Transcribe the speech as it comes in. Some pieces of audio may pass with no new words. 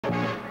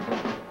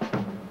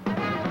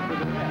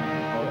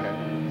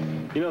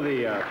You know,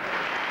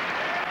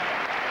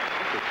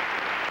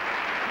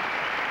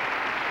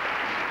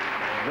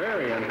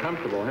 very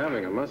uncomfortable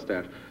having a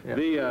mustache. Yeah.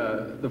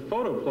 The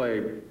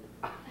photoplay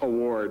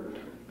award,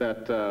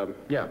 that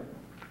Yeah.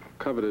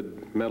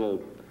 coveted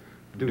metal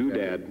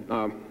doodad.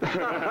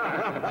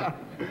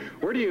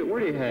 Where do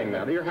you hang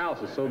that? Your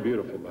house is so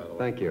beautiful, by the way.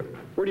 Thank you.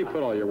 Where do you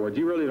put all your awards?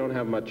 You really don't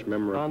have much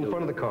memorabilia. On the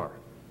front of the car.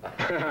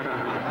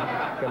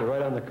 Got it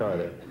right on the car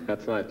there.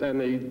 That's nice. And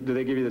do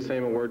they give you the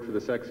same award for the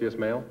sexiest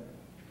male?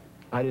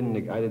 I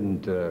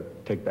didn't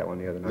take that one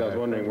the other night. I was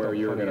wondering where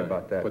you were going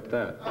to put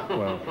that.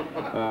 Well,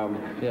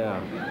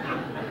 yeah.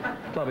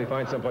 Probably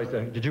find someplace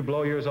to... Did you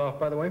blow yours off,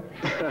 by the way?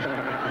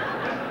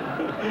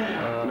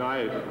 No,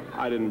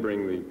 I didn't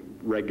bring the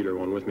regular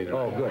one with me tonight.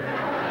 Oh, good.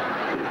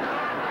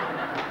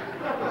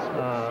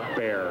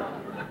 Spare.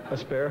 A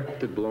spare?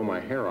 Did blow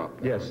my hair off.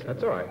 Yes,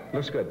 that's all right.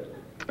 Looks good.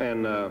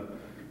 And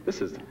this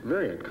is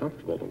very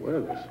uncomfortable to wear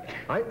this.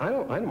 I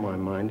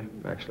don't mind,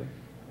 actually.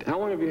 How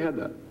long have you had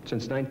that?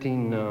 Since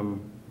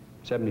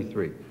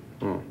 1973.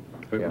 Oh.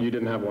 Yeah. You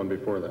didn't have one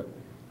before that.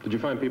 Did you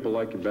find people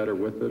like you better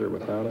with it or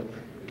without it?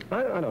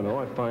 I don't know.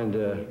 I find,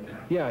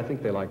 yeah, I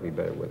think they like me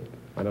better with it.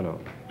 I don't know.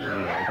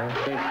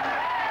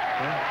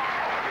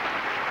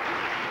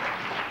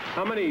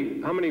 How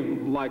many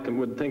like him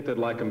would think they'd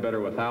like him better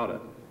without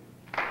it?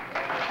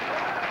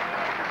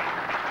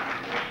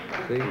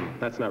 See?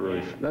 That's not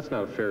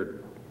a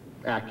fair,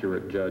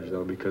 accurate judge,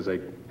 though, because they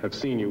have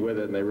seen you with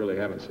it and they really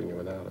haven't seen you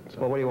without it. So.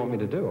 Well, what do you want me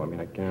to do? I mean,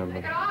 I can't...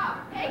 Take it off!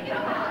 Take it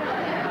off!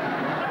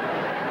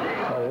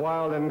 A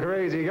wild and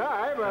crazy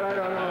guy, but I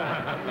don't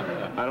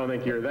know. I don't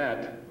think you're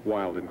that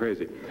wild and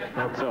crazy.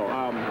 So,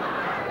 I'll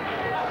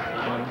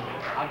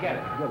get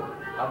it. Good.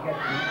 I'll get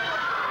it.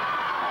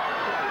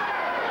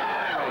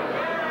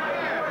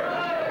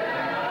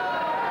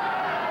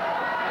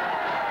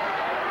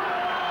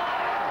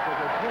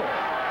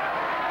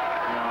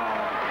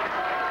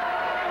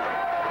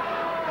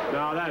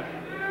 no, that,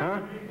 Huh?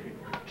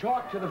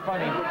 Talk to the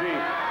funny. would be.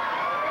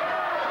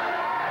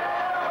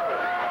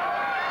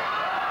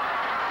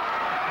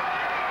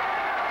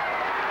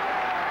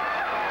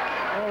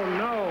 Oh,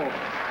 no.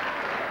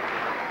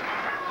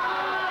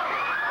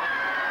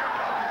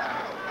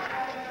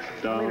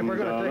 I mean, if we're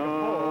going to take a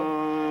poll...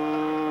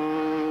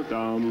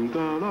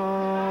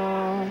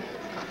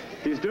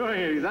 He's doing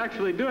it. He's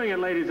actually doing it,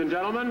 ladies and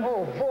gentlemen.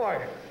 Oh, boy.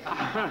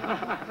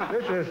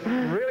 This is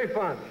really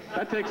fun.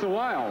 That takes a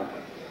while.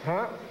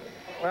 Huh?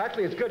 Well,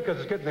 actually, it's good because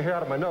it's getting the hair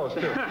out of my nose,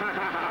 too.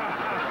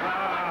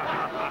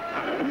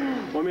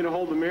 Want me to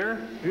hold the mirror?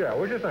 Yeah,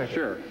 what do you think?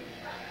 Sure.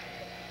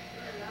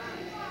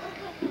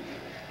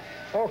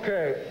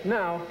 Okay,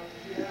 now...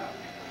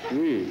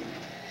 Oui.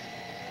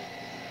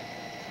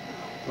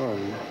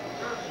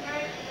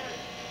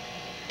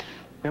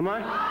 Am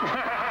I?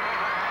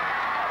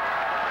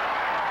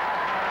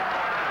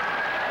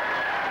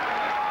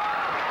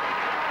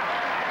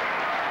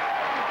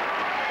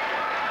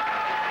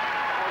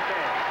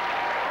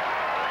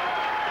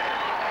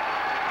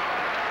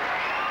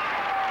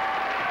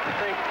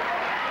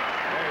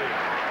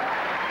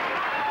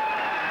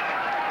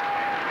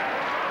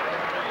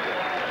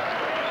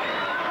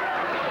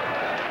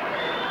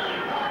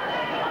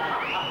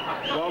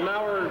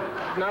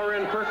 Now we're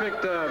in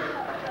perfect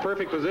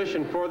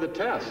position for the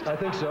test. I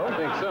think so. I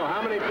think so.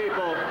 How many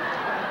people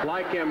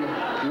like him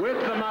with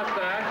the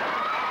mustache?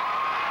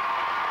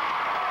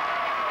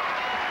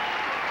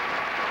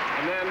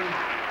 And then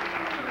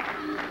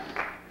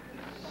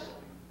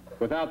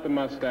without the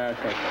mustache.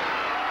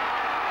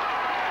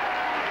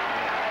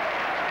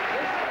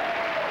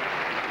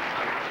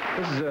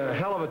 This is a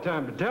hell of a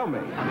time to tell me.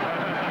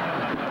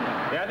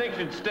 Yeah, I think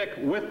you should stick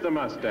with the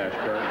mustache,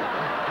 Burt.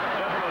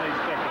 Definitely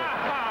stick with it.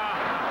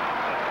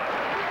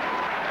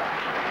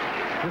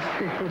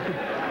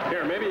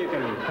 Here, maybe you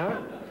can...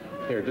 Huh?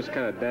 Here, just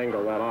kind of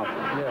dangle that off.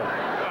 Yeah.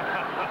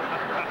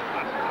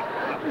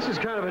 This is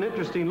kind of an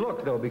interesting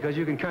look, though, because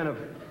you can kind of,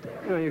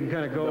 you can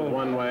kind of go...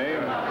 One way.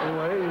 One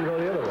way, you can go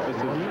the other way. This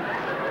is...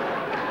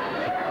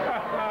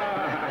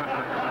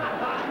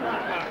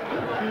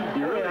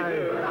 You really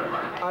do.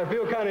 I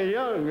feel kind of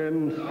young,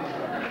 and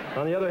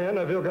on the other hand,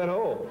 I feel kind of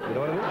old. You know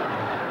what I mean?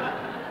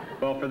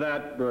 Well, for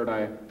that, Burt,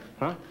 I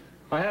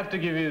have to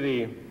give you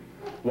the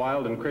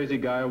Wild and Crazy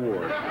Guy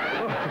Award.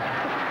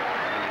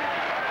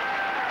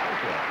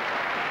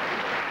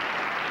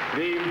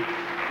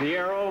 The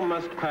arrow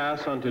must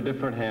pass onto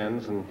different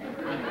hands, and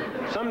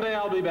someday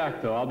I'll be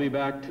back, though. I'll be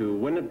back to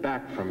win it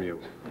back from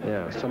you.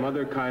 Yeah. Some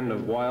other kind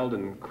of wild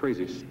and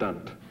crazy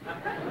stunt.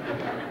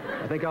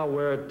 I think I'll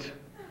wear it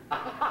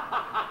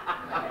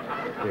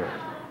here.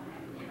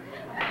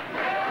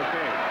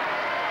 Okay.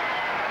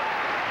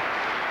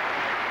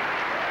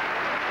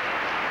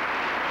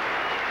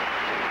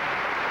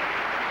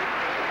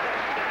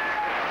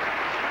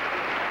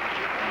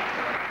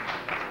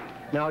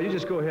 Now, you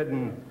just go ahead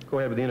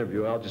with the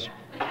interview. I'll just...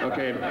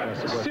 Okay.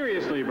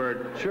 Seriously,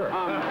 Burt. Sure.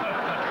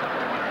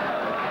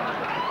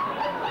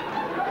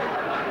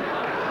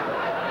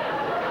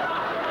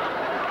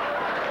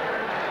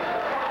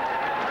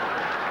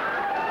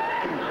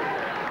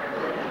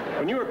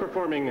 When you were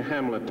performing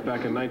Hamlet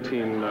back in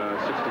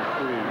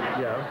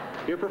 1963,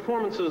 Yeah. your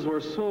performances were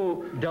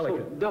so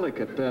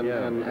delicate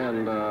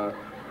and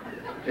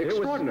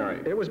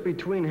extraordinary. It was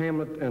between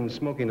Hamlet and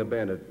Smoking the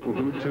Bandit,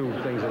 two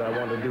things that I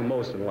wanted to do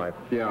most in life.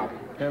 Yeah.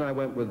 And I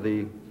went with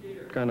the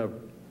kind of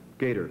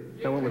gator.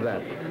 I went with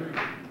that.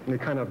 The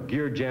kind of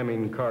gear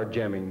jamming, car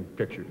jamming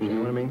pictures. You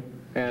know what I mean?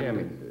 And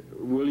jamming.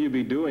 will you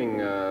be doing,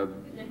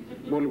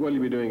 what will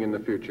you be doing in the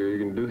future? Are you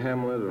going to do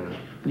Hamlet or?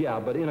 Yeah,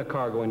 but in a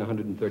car going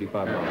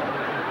 135 miles.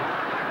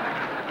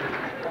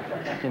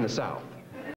 In the South.